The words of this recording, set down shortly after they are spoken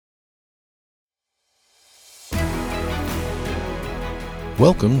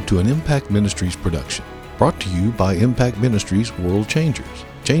Welcome to an Impact Ministries production, brought to you by Impact Ministries World Changers,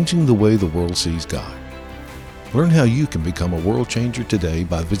 changing the way the world sees God. Learn how you can become a world changer today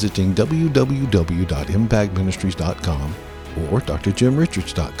by visiting www.impactministries.com or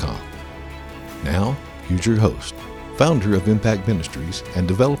drjimrichards.com. Now, here's your host, founder of Impact Ministries and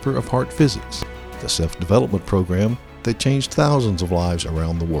developer of Heart Physics, the self-development program that changed thousands of lives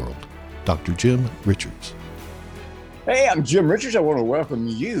around the world, Dr. Jim Richards. Hey, I'm Jim Richards. I want to welcome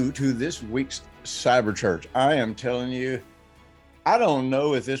you to this week's Cyber Church. I am telling you, I don't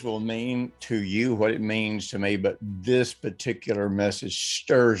know if this will mean to you what it means to me, but this particular message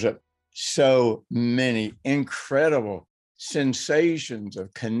stirs up so many incredible sensations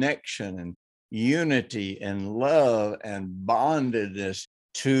of connection and unity and love and bondedness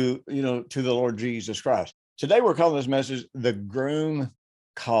to the Lord Jesus Christ. Today, we're calling this message The Groom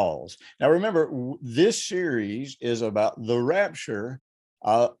Calls. Now, remember, this series is about the rapture,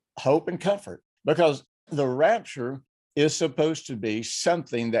 hope and comfort, because the rapture is supposed to be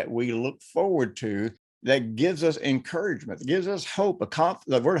something that we look forward to, that gives us encouragement, that gives us hope.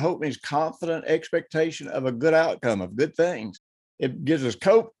 The word hope means confident expectation of a good outcome, of good things. It gives us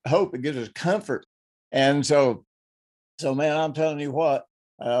hope. It gives us comfort. And so man, I'm telling you what,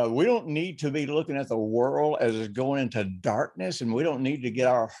 we don't need to be looking at the world as it's going into darkness, and we don't need to get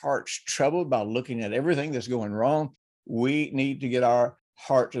our hearts troubled by looking at everything that's going wrong. We need to get our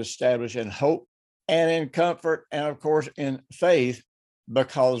hearts established in hope and in comfort and, of course, in faith,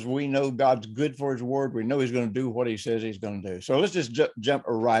 because we know God's good for his word. We know he's going to do what he says he's going to do. So let's just jump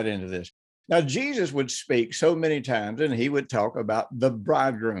right into this. Now, Jesus would speak so many times, and he would talk about the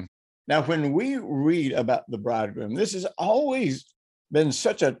bridegroom. Now, when we read about the bridegroom, this has always been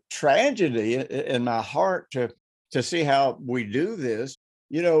such a tragedy in my heart to see how we do this.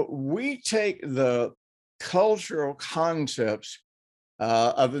 You know, we take the cultural concepts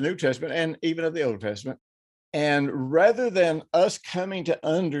of the New Testament and even of the Old Testament, and rather than us coming to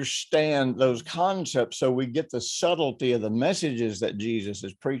understand those concepts so we get the subtlety of the messages that Jesus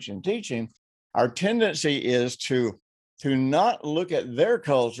is preaching and teaching, our tendency is to not look at their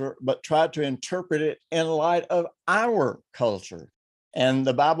culture, but try to interpret it in light of our culture. And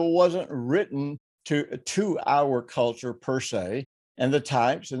the Bible wasn't written to our culture per se, and the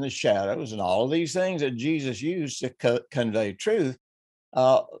types and the shadows and all of these things that Jesus used to convey truth,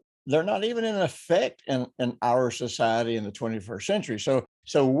 they're not even in effect in our society in the 21st century. So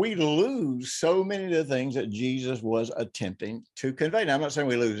we lose so many of the things that Jesus was attempting to convey. Now, I'm not saying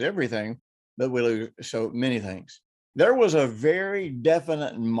we lose everything, but we lose so many things. There was a very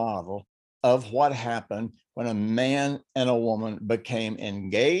definite model of what happened when a man and a woman became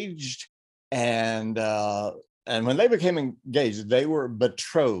engaged, and when they became engaged, they were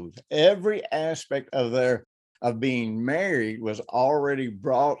betrothed. Every aspect of being married was already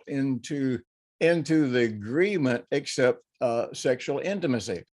brought into the agreement, except sexual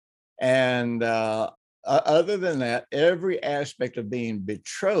intimacy. And other than that, every aspect of being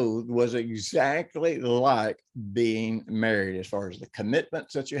betrothed was exactly like being married, as far as the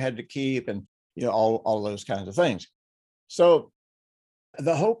commitments that you had to keep and all those kinds of things. So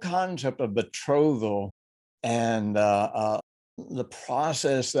the whole concept of betrothal and the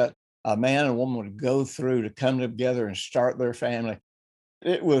process that a man and woman would go through to come together and start their family,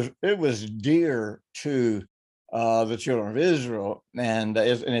 it was dear to the children of Israel, and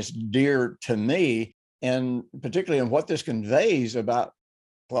it's dear to me, and particularly in what this conveys about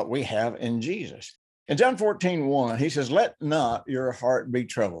what we have in Jesus. In John 14:1, he says, "Let not your heart be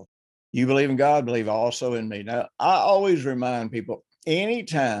troubled. You believe in God, believe also in me." Now, I always remind people,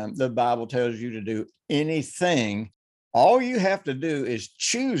 anytime the Bible tells you to do anything, all you have to do is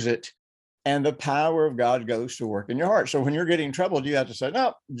choose it, and the power of God goes to work in your heart. So when you're getting troubled, you have to say,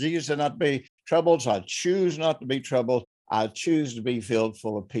 "No, Jesus said not to be troubled, so I choose not to be troubled. I choose to be filled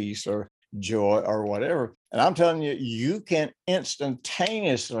full of peace or joy or whatever." And I'm telling you, you can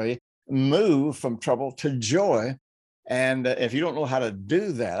instantaneously move from trouble to joy. And if you don't know how to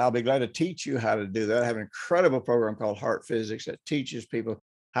do that, I'll be glad to teach you how to do that. I have an incredible program called Heart Physics that teaches people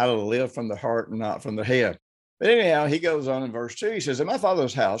how to live from the heart and not from the head. But anyhow, he goes on in verse 2. He says, "In my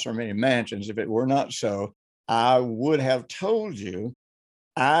Father's house are many mansions. If it were not so, I would have told you,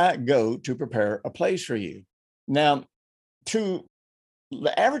 I go to prepare a place for you." Now, to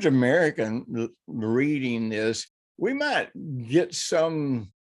the average American reading this, we might get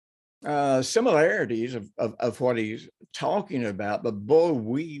some similarities of what he's talking about, but boy,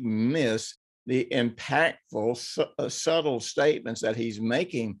 we miss the impactful, subtle statements that he's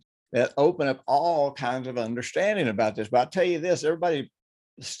making that open up all kinds of understanding about this. But I'll tell you this, everybody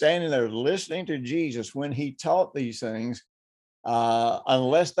standing there listening to Jesus when he taught these things,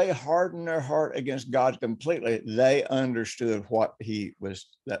 unless they hardened their heart against God completely, they understood what he was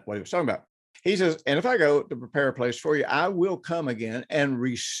talking about. He says, and if I go to prepare a place for you, I will come again and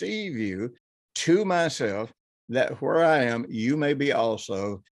receive you to myself, that where I am, you may be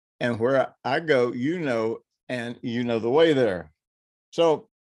also, and where I go, and you know the way there. So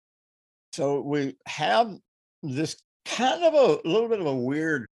we have this kind of a little bit of a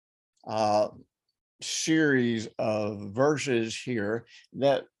weird uh, series of verses here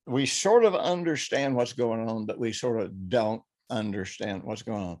that we sort of understand what's going on, but we sort of don't understand what's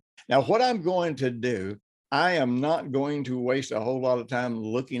going on. Now, what I'm going to do, I am not going to waste a whole lot of time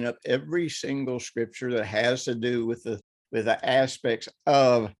looking up every single scripture that has to do with the aspects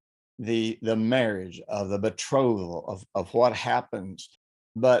of the marriage, of the betrothal, of what happens.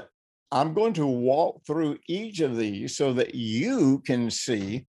 But I'm going to walk through each of these so that you can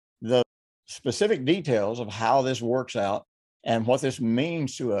see the specific details of how this works out and what this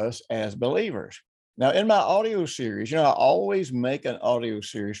means to us as believers. Now, in my audio series, I always make an audio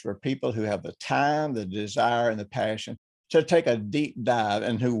series for people who have the time, the desire, and the passion to take a deep dive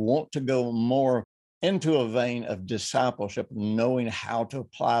and who want to go more into a vein of discipleship, knowing how to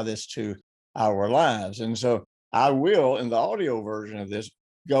apply this to our lives. And so I will, in the audio version of this,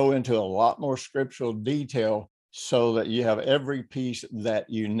 go into a lot more scriptural detail so that you have every piece that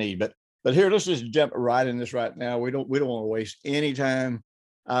you need. But here, let's just jump right in this right now. We don't want to waste any time.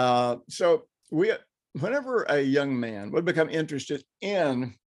 Whenever a young man would become interested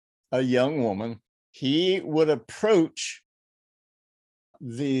in a young woman, he would approach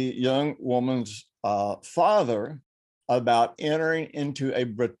the young woman's father about entering into a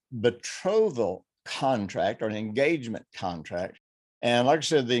betrothal contract or an engagement contract. And like I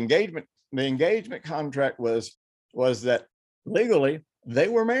said, the engagement contract was that legally they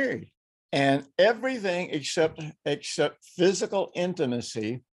were married. And everything except physical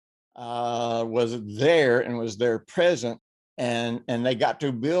intimacy was there and was there present, and they got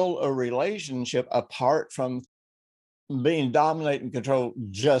to build a relationship apart from being dominated and controlled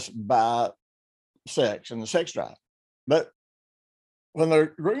just by sex and the sex drive. But when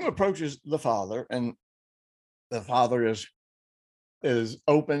the groom approaches the father, and the father is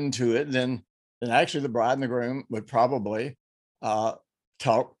open to it, then actually the bride and the groom would probably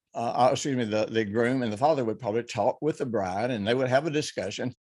talk. The groom and the father would probably talk with the bride, and they would have a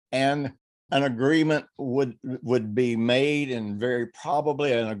discussion, and an agreement would be made, and very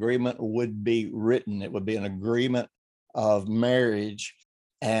probably an agreement would be written. It would be an agreement of marriage,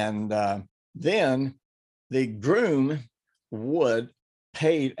 and then the groom would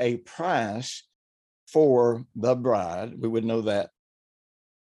pay a price for the bride. We would know that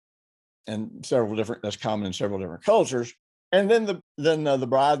that's common in several different cultures. And then the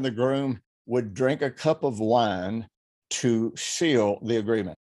bride and the groom would drink a cup of wine to seal the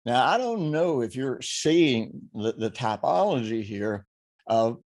agreement. Now, I don't know if you're seeing the typology here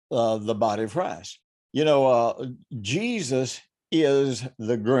of the body of Christ. Jesus is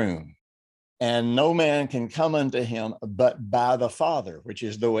the groom, and no man can come unto him but by the Father, which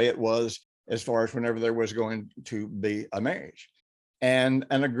is the way it was as far as whenever there was going to be a marriage. And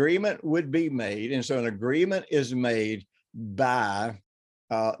an agreement would be made. And so an agreement is made by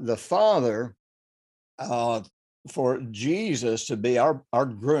the Father for Jesus to be our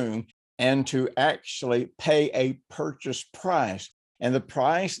groom and to actually pay a purchase price. And the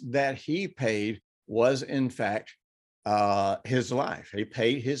price that he paid was, in fact, his life. He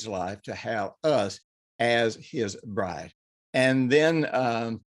paid his life to have us as his bride. And then,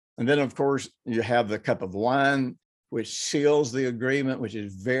 of course, you have the cup of wine, which seals the agreement, which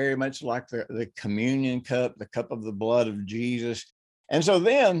is very much like the communion cup, the cup of the blood of Jesus. And so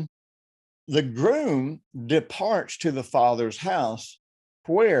then the groom departs to the Father's house,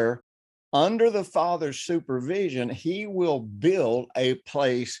 where under the Father's supervision, he will build a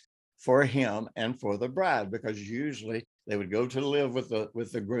place for him and for the bride, because usually they would go to live with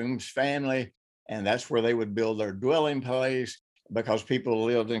the groom's family, and that's where they would build their dwelling place, because people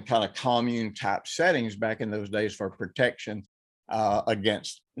lived in kind of commune type settings back in those days for protection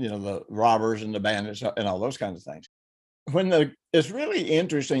against, the robbers and the bandits and all those kinds of things. It's really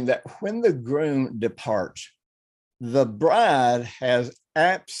interesting that when the groom departs, the bride has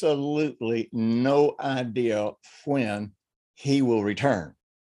absolutely no idea when he will return.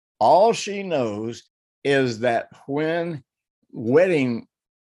 All she knows is that when wedding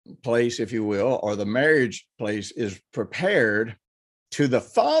place, if you will, or the marriage place is prepared to the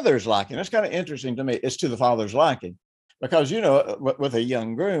father's liking. That's kind of interesting to me. It's to the father's liking, because, with a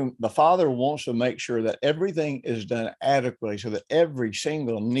young groom, the father wants to make sure that everything is done adequately so that every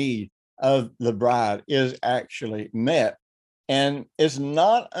single need of the bride is actually met. And it's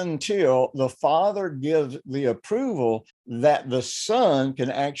not until the Father gives the approval that the Son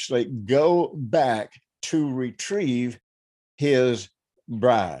can actually go back to retrieve his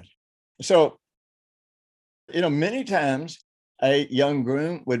bride. So, many times a young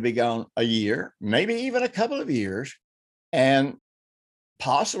groom would be gone a year, maybe even a couple of years, and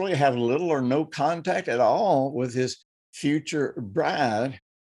possibly have little or no contact at all with his future bride.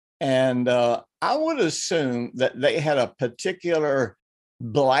 And I would assume that they had a particular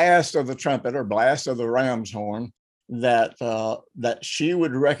blast of the trumpet or blast of the ram's horn that she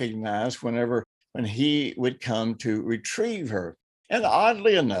would recognize when he would come to retrieve her. And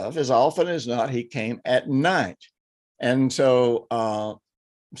oddly enough, as often as not, he came at night. And so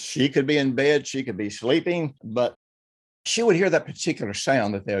she could be in bed, she could be sleeping, but she would hear that particular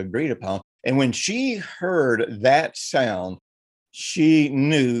sound that they agreed upon. And when she heard that sound, she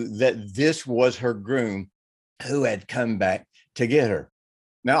knew that this was her groom who had come back to get her.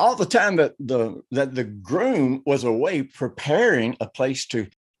 Now, all the time that the groom was away preparing a place to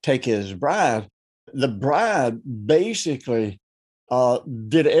take his bride, the bride basically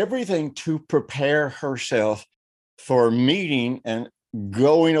did everything to prepare herself for meeting and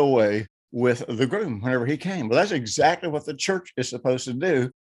going away with the groom whenever he came. Well, that's exactly what the church is supposed to do.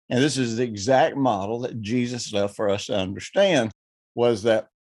 And this is the exact model that Jesus left for us to understand was that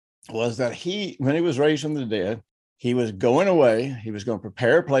he, when he was raised from the dead, he was going away. He was going to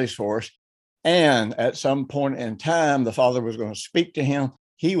prepare a place for us. And at some point in time, the Father was going to speak to him.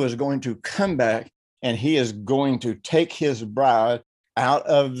 He was going to come back and he is going to take his bride out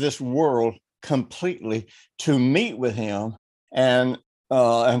of this world completely to meet with him and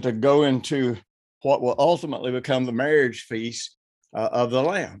to go into what will ultimately become the marriage feast of the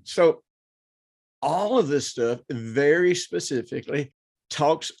Lamb. So all of this stuff very specifically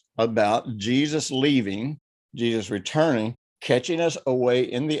talks about Jesus leaving, Jesus returning, catching us away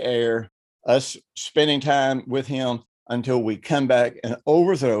in the air, us spending time with him until we come back and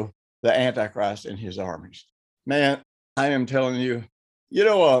overthrow the Antichrist and his armies. Man, I am telling you,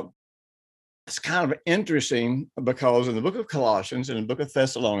 it's kind of interesting because in the book of Colossians and the book of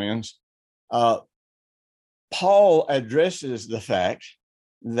Thessalonians, Paul addresses the fact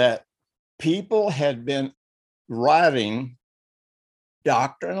that people had been writing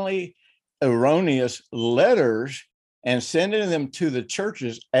doctrinally erroneous letters and sending them to the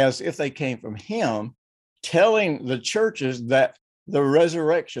churches as if they came from him, telling the churches that the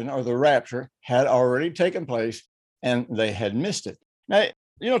resurrection or the rapture had already taken place and they had missed it. Now,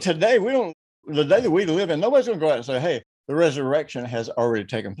 today the day that we live in, nobody's going to go out and say, hey, the resurrection has already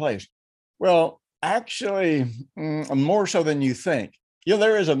taken place. Well, actually, more so than you think.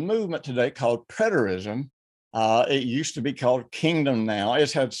 There is a movement today called preterism. It used to be called Kingdom Now.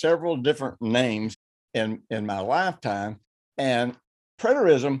 It's had several different names in my lifetime. And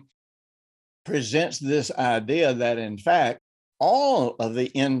preterism presents this idea that, in fact, all of the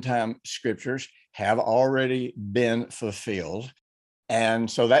end time scriptures have already been fulfilled.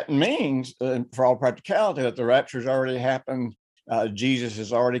 And so that means, for all practicality, that the rapture has already happened. Jesus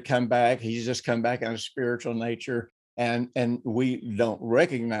has already come back. He's just come back in a spiritual nature, and we don't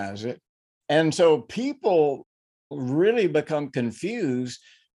recognize it. And so people really become confused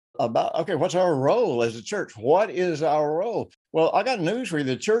about, okay, what's our role as a church? What is our role? Well, I got news for you.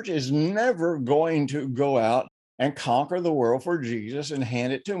 The church is never going to go out and conquer the world for Jesus and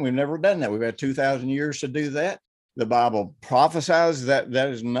hand it to him. We've never done that. We've had 2,000 years to do that. The Bible prophesies that that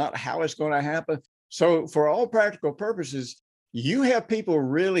is not how it's going to happen. So for all practical purposes, you have people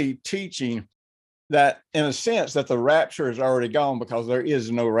really teaching that, in a sense, that the rapture is already gone because there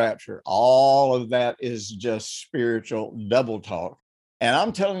is no rapture. All of that is just spiritual double talk. And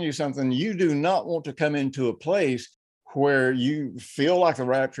I'm telling you something, you do not want to come into a place where you feel like the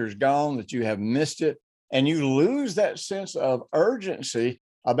rapture is gone, that you have missed it, and you lose that sense of urgency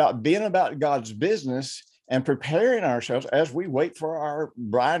about being about God's business and preparing ourselves as we wait for our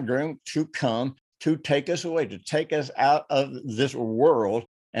bridegroom to come to take us away, to take us out of this world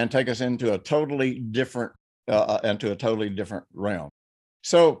and take us into a totally different realm.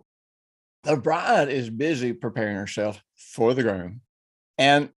 So the bride is busy preparing herself for the groom.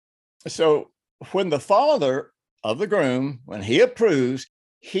 And so when the father of the groom, when he approves,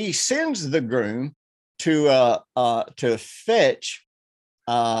 he sends the groom to fetch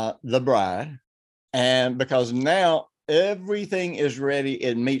the bride. And because now everything is ready,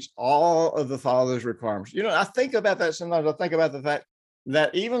 it meets all of the Father's requirements. I think about that sometimes. I think about the fact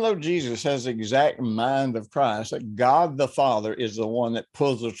that even though Jesus has the exact mind of Christ, that God the Father is the one that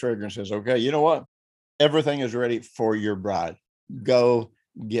pulls the trigger and says, okay, you know what? Everything is ready for your bride. Go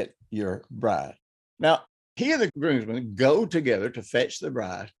get your bride. Now, he and the groomsmen go together to fetch the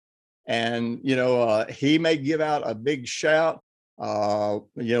bride. And, he may give out a big shout. One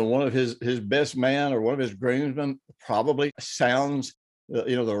of his best man or one of his groomsmen probably sounds,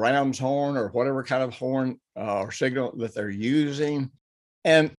 the ram's horn or whatever kind of horn or signal that they're using.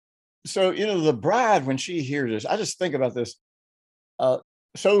 And so, the bride, when she hears this, I just think about this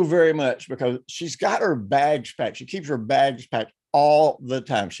so very much because she's got her bags packed. She keeps her bags packed all the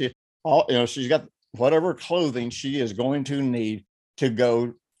time. She's got whatever clothing she is going to need to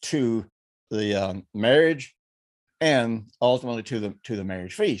go to the marriage and ultimately to the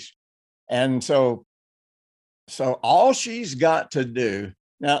marriage feast. And so all she's got to do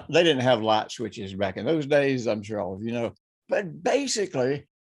now, they didn't have light switches back in those days, I'm sure all of you know, but basically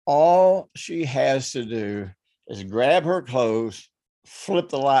all she has to do is grab her clothes, flip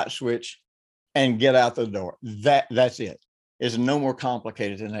the light switch, and get out the door. That's it. It's no more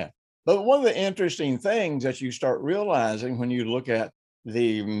complicated than that. But one of the interesting things that you start realizing when you look at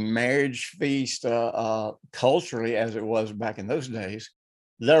the marriage feast culturally, as it was back in those days,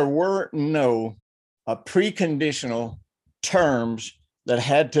 there were no preconditional terms that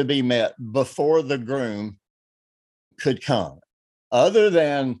had to be met before the groom could come, other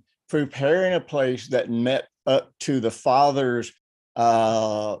than preparing a place that met up to the father's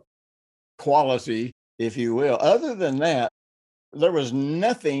quality, if you will. Other than that, there was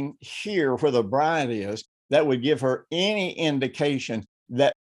nothing here where the bride is that would give her any indication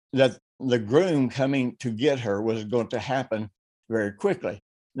that the groom coming to get her was going to happen very quickly.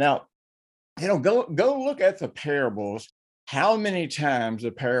 Now, go look at the parables. How many times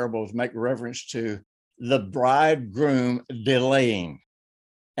the parables make reference to the bridegroom delaying?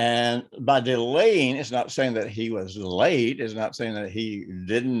 And by delaying, it's not saying that he was late. It's not saying that he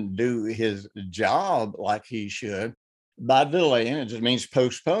didn't do his job like he should. By delaying, it just means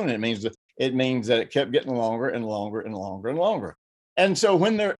postpone. It means that it kept getting longer and longer and longer and longer. And so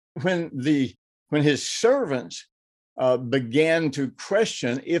when his servants began to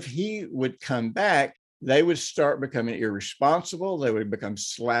question if he would come back, they would start becoming irresponsible. They would become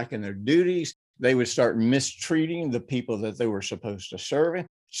slack in their duties. They would start mistreating the people that they were supposed to serve.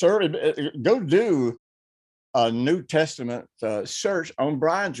 Go do a New Testament search on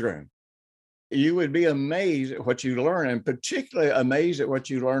bridegroom. You would be amazed at what you learn, and particularly amazed at what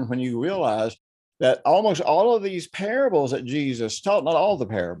you learn when you realize that almost all of these parables that Jesus taught, not all the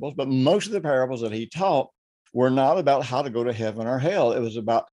parables, but most of the parables that he taught were not about how to go to heaven or hell. It was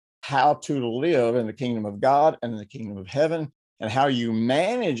about how to live in the kingdom of God and in the kingdom of heaven, and how you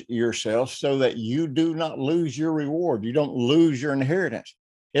manage yourself so that you do not lose your reward. You don't lose your inheritance.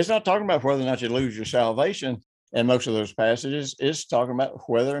 It's not talking about whether or not you lose your salvation. In most of those passages, it's talking about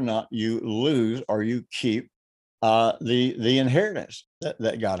whether or not you lose or you keep the inheritance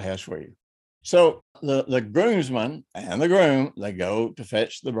that God has for you. So the groomsman and the groom, they go to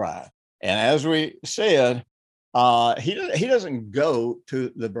fetch the bride. And as we said, he doesn't go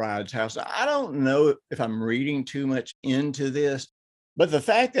to the bride's house. I don't know if I'm reading too much into this, but the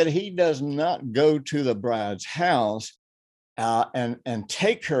fact that he does not go to the bride's house and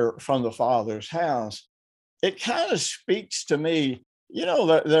take her from the father's house, it kind of speaks to me.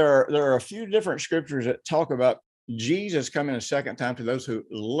 There are a few different scriptures that talk about Jesus coming a second time to those who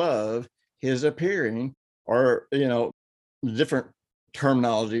love his appearing, or different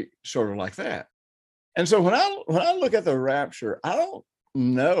terminology, sort of like that. And so when I look at the rapture, I don't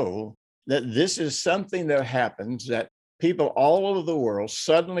know that this is something that happens, that people all over the world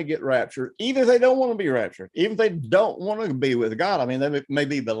suddenly get raptured, even if they don't want to be raptured, even if they don't want to be with God. I mean, they may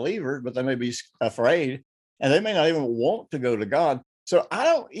be believers, but they may be afraid, and they may not even want to go to God. So I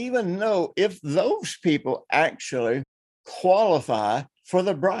don't even know if those people actually qualify for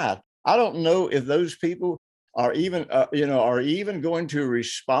the bride. I don't know if those people are even going to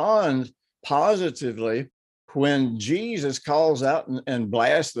respond positively when Jesus calls out and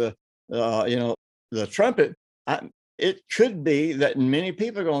blasts the trumpet. It could be that many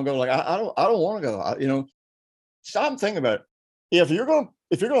people are going to go like, I don't want to go. Stop and think about it. If you're going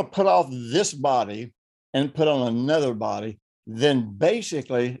to put off this body and put on another body, then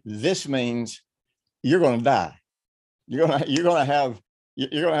basically this means you're going to die. You're going to have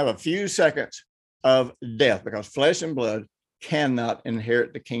a few seconds of death, because flesh and blood cannot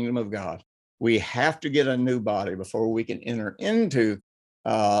inherit the kingdom of God. We have to get a new body before we can enter into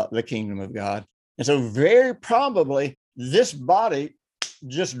the kingdom of God. And so very probably this body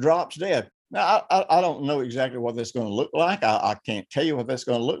just drops dead. Now, I don't know exactly what that's going to look like. I can't tell you what that's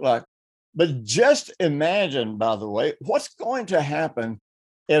going to look like. But just imagine, by the way, what's going to happen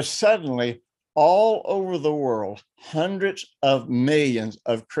if suddenly all over the world, hundreds of millions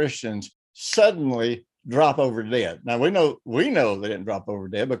of Christians suddenly drop over dead. Now we know they didn't drop over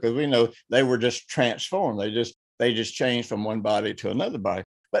dead because we know they were just transformed. They just changed from one body to another body.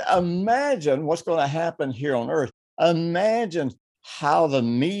 But imagine what's going to happen here on earth. Imagine how the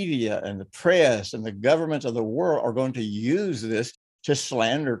media and the press and the governments of the world are going to use this to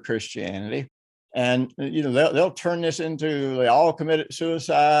slander Christianity. And they'll turn this into they all committed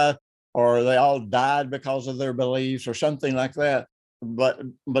suicide or they all died because of their beliefs or something like that. But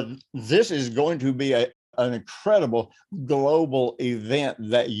this is going to be an incredible global event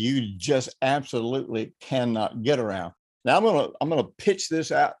that you just absolutely cannot get around. Now I'm gonna pitch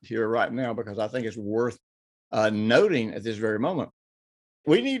this out here right now because I think it's worth noting at this very moment.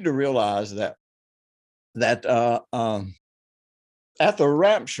 We need to realize that at the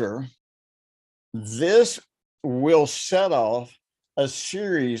rapture, this will set off a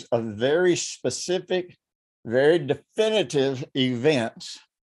series of very specific, very definitive events,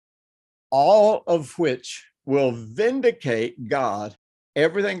 all of which will vindicate God.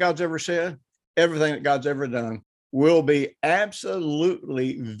 Everything God's ever said, everything that God's ever done will be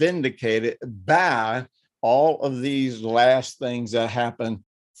absolutely vindicated by all of these last things that happened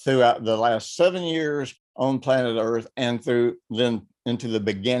throughout the last 7 years on planet Earth and through then into the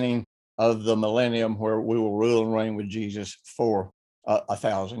beginning of the millennium where we will rule and reign with Jesus for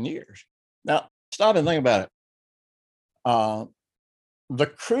 1,000 years. Now, stop and think about it. The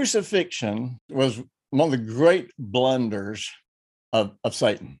crucifixion was one of the great blunders of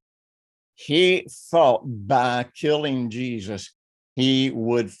Satan. He thought by killing Jesus, he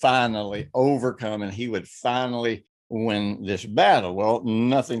would finally overcome and he would finally win this battle. Well,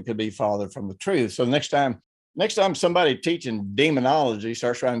 nothing could be farther from the truth. So next time somebody teaching demonology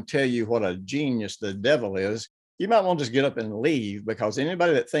starts trying to tell you what a genius the devil is, you might want to just get up and leave, because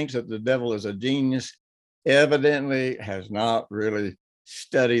anybody that thinks that the devil is a genius evidently has not really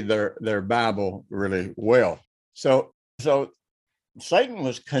studied their Bible really well. So Satan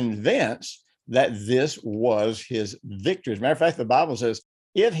was convinced that this was his victory. As a matter of fact, the Bible says,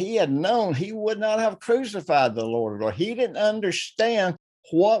 if he had known, he would not have crucified the Lord. Or he didn't understand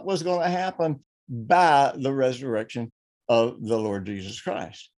what was going to happen by the resurrection of the Lord Jesus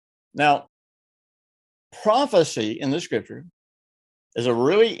Christ. Now, prophecy in the scripture is a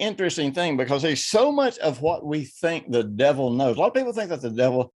really interesting thing because there's so much of what we think the devil knows. A lot of people think that the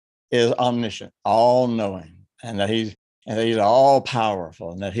devil is omniscient, all-knowing, and that he's all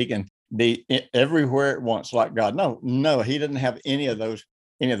powerful and that he can be everywhere at once like God. No, he didn't have any of those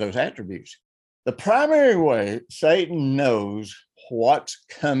attributes. The primary way Satan knows what's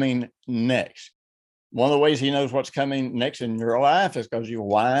coming next, one of the ways he knows what's coming next in your life is because you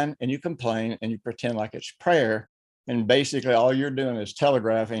whine and you complain and you pretend like it's prayer. And basically all you're doing is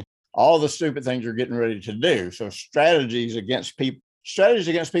telegraphing all the stupid things you're getting ready to do. So strategies against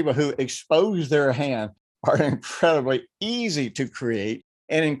people who expose their hand are incredibly easy to create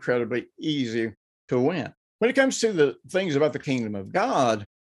and incredibly easy to win. When it comes to the things about the kingdom of God,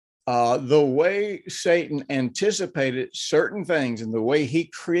 the way Satan anticipated certain things and the way he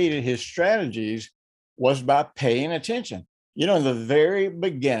created his strategies was by paying attention. In the very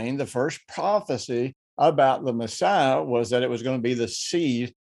beginning, the first prophecy about the Messiah was that it was going to be the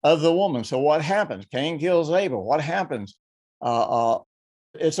seed of the woman. So what happens? Cain kills Abel. What happens?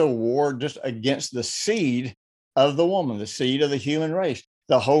 It's a war just against the seed of the woman, the seed of the human race.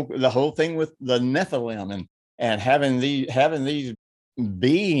 The whole thing with the Nephilim and having these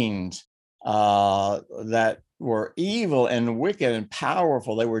beings that were evil and wicked and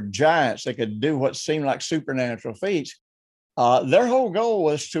powerful. They were giants. They could do what seemed like supernatural feats. Their whole goal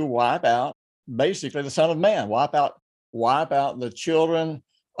was to wipe out basically the Son of Man, wipe out the children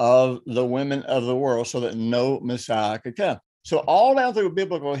of the women of the world so that no Messiah could come. So all down through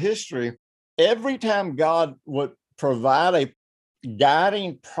biblical history, every time God would provide a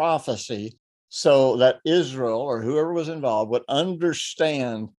guiding prophecy so that Israel or whoever was involved would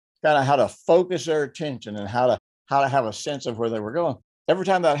understand kind of how to focus their attention and how to have a sense of where they were going. Every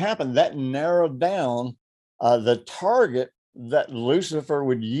time that happened, that narrowed down the target that Lucifer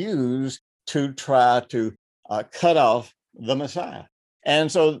would use to try to cut off the Messiah.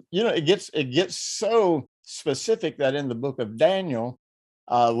 And so, it gets so specific that in the book of Daniel,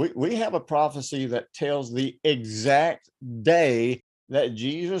 we have a prophecy that tells the exact day that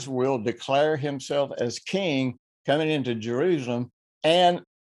Jesus will declare himself as king coming into Jerusalem, and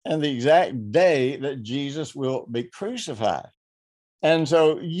the exact day that Jesus will be crucified. And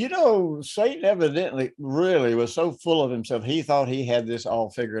so, Satan evidently really was so full of himself. He thought he had this all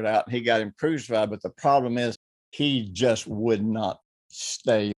figured out. He got him crucified. But the problem is he just would not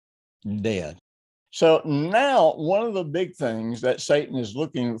stay dead. So now one of the big things that Satan is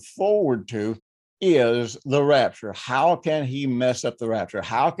looking forward to is the rapture? How can he mess up the rapture?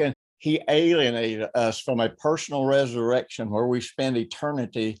 How can he alienate us from a personal resurrection where we spend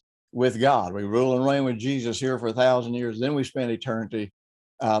eternity with God? We rule and reign with Jesus here for 1,000 years, then we spend eternity,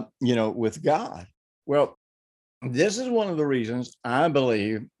 with God. Well, this is one of the reasons I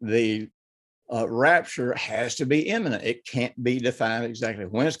believe the rapture has to be imminent. It can't be defined exactly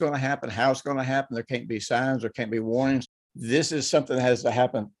when it's going to happen, how it's going to happen. There can't be signs, there can't be warnings. This is something that has to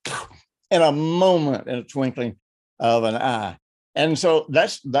happen in a moment, in a twinkling of an eye. And so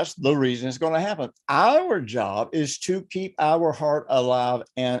that's the reason it's going to happen. Our job is to keep our heart alive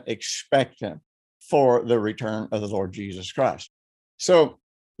and expectant for the return of the Lord Jesus Christ. So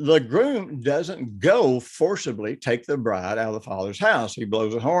the groom doesn't go forcibly take the bride out of the father's house. He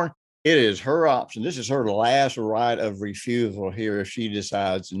blows a horn. It is her option. This is her last right of refusal here if she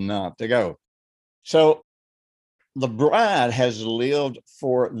decides not to go. So the bride has lived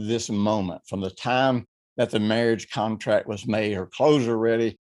for this moment from the time that the marriage contract was made. Her clothes are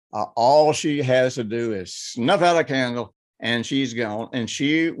ready. All she has to do is snuff out a candle and she's gone. And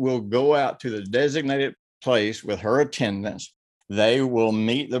she will go out to the designated place with her attendants. They will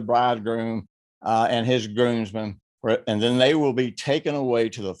meet the bridegroom and his groomsmen, and then they will be taken away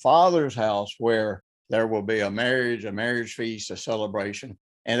to the father's house where there will be a marriage feast, a celebration.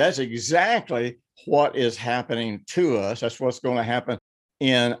 And that's exactly what is happening to us. That's what's going to happen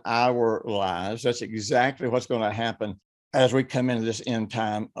in our lives. That's exactly what's going to happen as we come into this end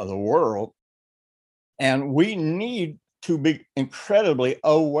time of the world. And we need to be incredibly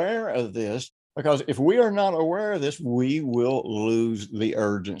aware of this, because if we are not aware of this, we will lose the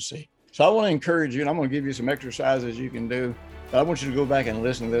urgency. So I want to encourage you, and I'm going to give you some exercises you can do. But I want you to go back and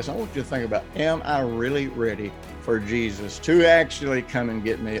listen to this. I want you to think about, am I really ready for Jesus to actually come and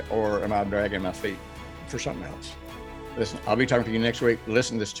get me, or am I dragging my feet for something else? Listen, I'll be talking to you next week.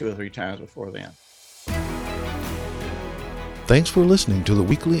 Listen to this 2 or 3 times before then. Thanks for listening to the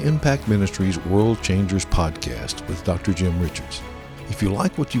weekly Impact Ministries World Changers podcast with Dr. Jim Richards. If you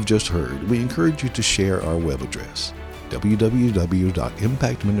like what you've just heard, we encourage you to share our web address,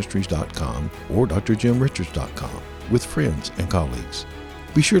 www.impactministries.com or drjimrichards.com, with friends and colleagues.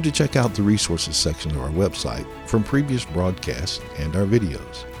 Be sure to check out the resources section of our website from previous broadcasts and our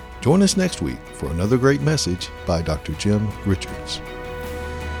videos. Join us next week for another great message by Dr. Jim Richards.